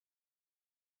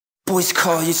Boys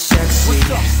call you sexy,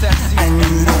 and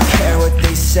you don't care what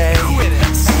they say.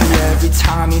 See, every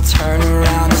time you turn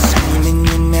around, they're screaming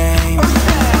your name.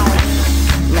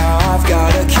 Now I've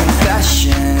got a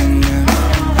confession.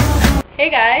 Hey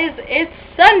guys, it's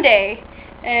Sunday,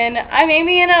 and I'm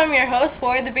Amy, and I'm your host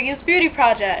for The Biggest Beauty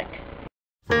Project.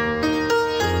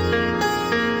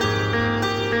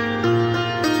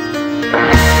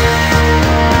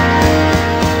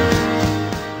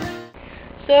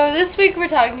 So this week we're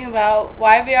talking about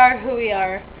why we are who we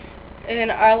are in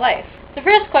our life. The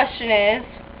first question is,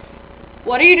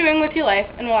 what are you doing with your life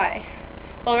and why?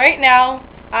 Well, right now,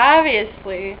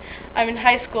 obviously, I'm in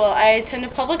high school. I attend a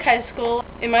public high school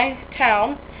in my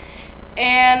town,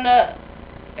 and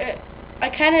I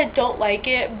kind of don't like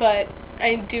it, but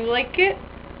I do like it.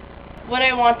 What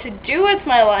I want to do with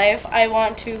my life, I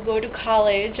want to go to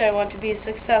college. I want to be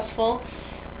successful.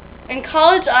 In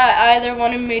college, I either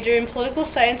want to major in political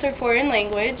science or foreign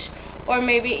language, or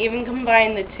maybe even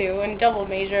combine the two and double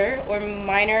major or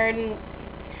minor in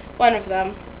one of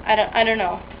them. I don't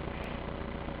know.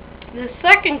 The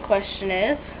second question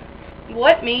is,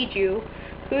 what made you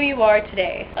who you are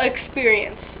today?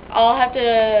 Experience. I'll have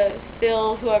to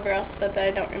fill whoever else said that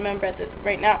I don't remember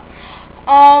right now.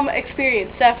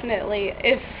 Experience, definitely.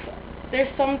 If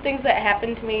there's some things that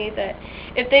happened to me that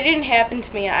if they didn't happen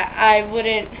to me, I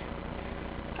wouldn't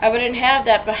have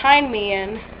that behind me,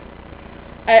 and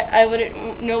I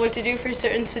wouldn't know what to do for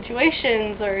certain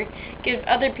situations or give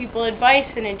other people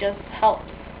advice, and it just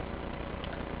helps.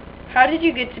 How did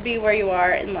you get to be where you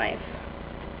are in life?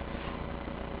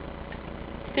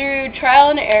 Through trial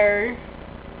and error,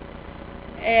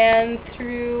 and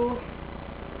through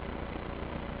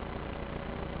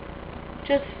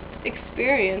just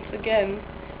experience. Again,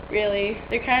 really,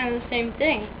 they're kind of the same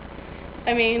thing.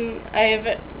 I mean, I've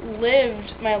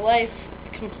lived my life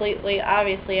completely,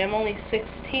 obviously. I'm only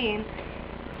 16,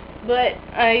 but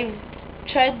I've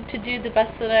tried to do the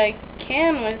best that I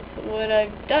can with what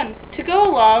I've done. To go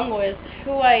along with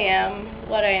who I am,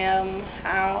 what I am,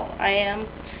 how I am,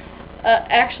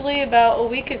 actually about a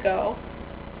week ago,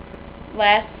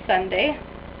 last Sunday,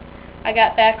 I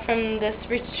got back from this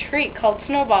retreat called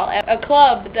Snowball. A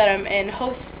club that I'm in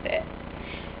hosts it,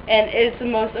 and it's the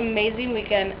most amazing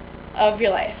weekend of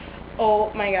your life.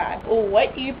 Oh my god.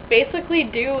 What you basically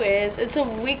do is, it's a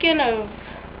weekend of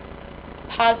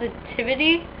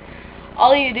positivity.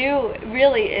 All you do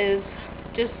really is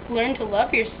just learn to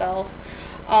love yourself.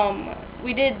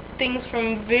 We did things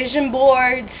from vision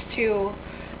boards to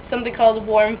something called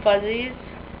warm fuzzies,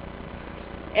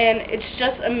 and it's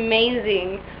just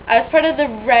amazing. I was part of the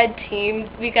red team.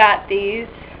 We got these.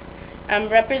 I'm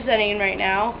representing right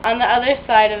now. On the other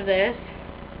side of this,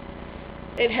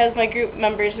 it has my group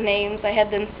members' names. I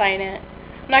had them sign it.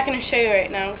 I'm not going to show you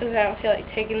right now because I don't feel like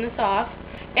taking this off.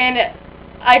 And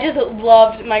I just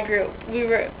loved my group. We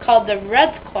were called the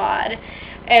Red Squad,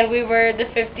 and we were the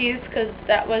 50s because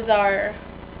that was our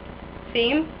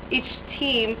theme. Each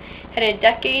team had a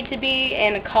decade to be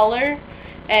and a color,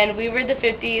 and we were the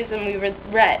 50s and we were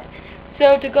red.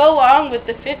 So to go along with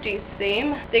the 50s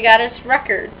theme, they got us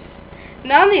records.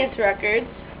 And on these records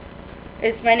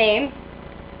is my name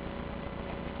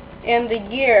and the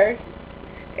year.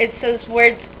 It says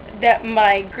words that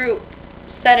my group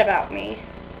said about me.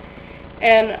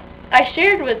 And I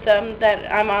shared with them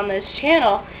that I'm on this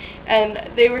channel,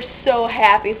 and they were so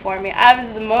happy for me. I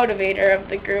was the motivator of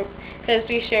the group because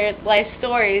we shared life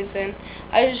stories, and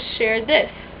I just shared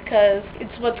this because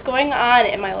it's what's going on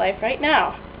in my life right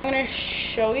now. I'm going to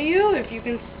show you if you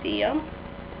can see them.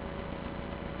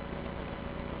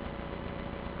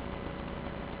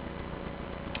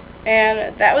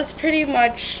 And that was pretty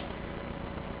much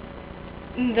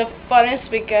the funnest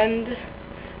weekend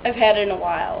I've had in a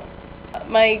while.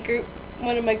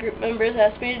 One of my group members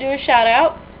asked me to do a shout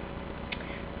out,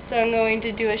 so I'm going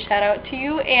to do a shout out to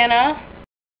you, Anna,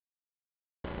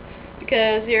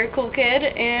 because you're a cool kid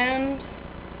and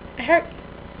I heart.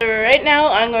 So right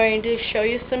now I'm going to show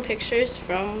you some pictures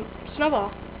from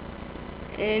Snowball.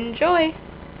 Enjoy!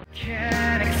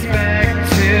 Can't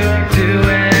expect to do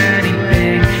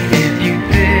anything if you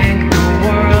think the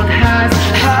world has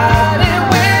had it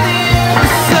with you.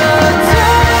 So don't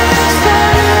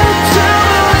start to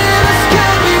believe this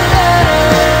can be better.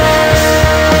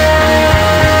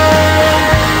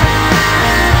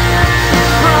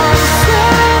 From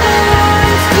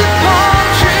sunrise to palm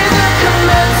trees and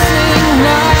commencing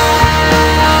night.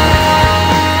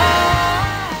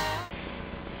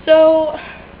 So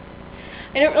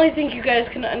I don't really think you guys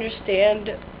can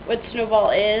understand what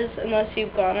Snowball is unless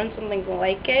you've gone on something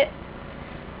like it.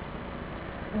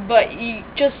 But you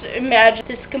just imagine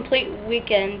this complete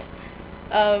weekend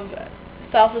of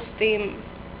self-esteem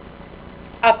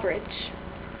upwards,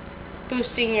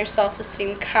 boosting your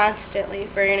self-esteem constantly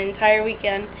for an entire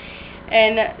weekend.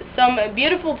 And some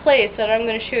beautiful place that I'm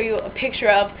going to show you a picture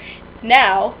of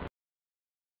now,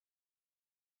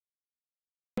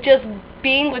 just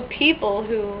being with people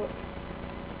who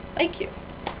like you.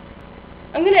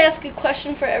 I'm going to ask a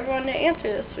question for everyone to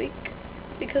answer this week,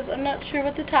 because I'm not sure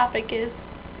what the topic is.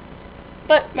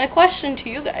 But my question to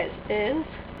you guys is,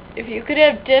 if you could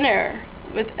have dinner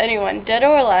with anyone, dead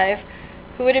or alive,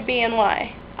 who would it be and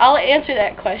why? I'll answer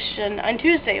that question on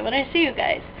Tuesday when I see you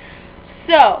guys.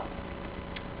 So,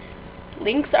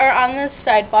 links are on the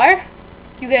sidebar.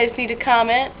 You guys need to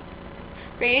comment,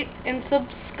 rate, and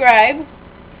subscribe.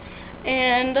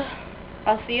 And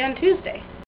I'll see you on Tuesday.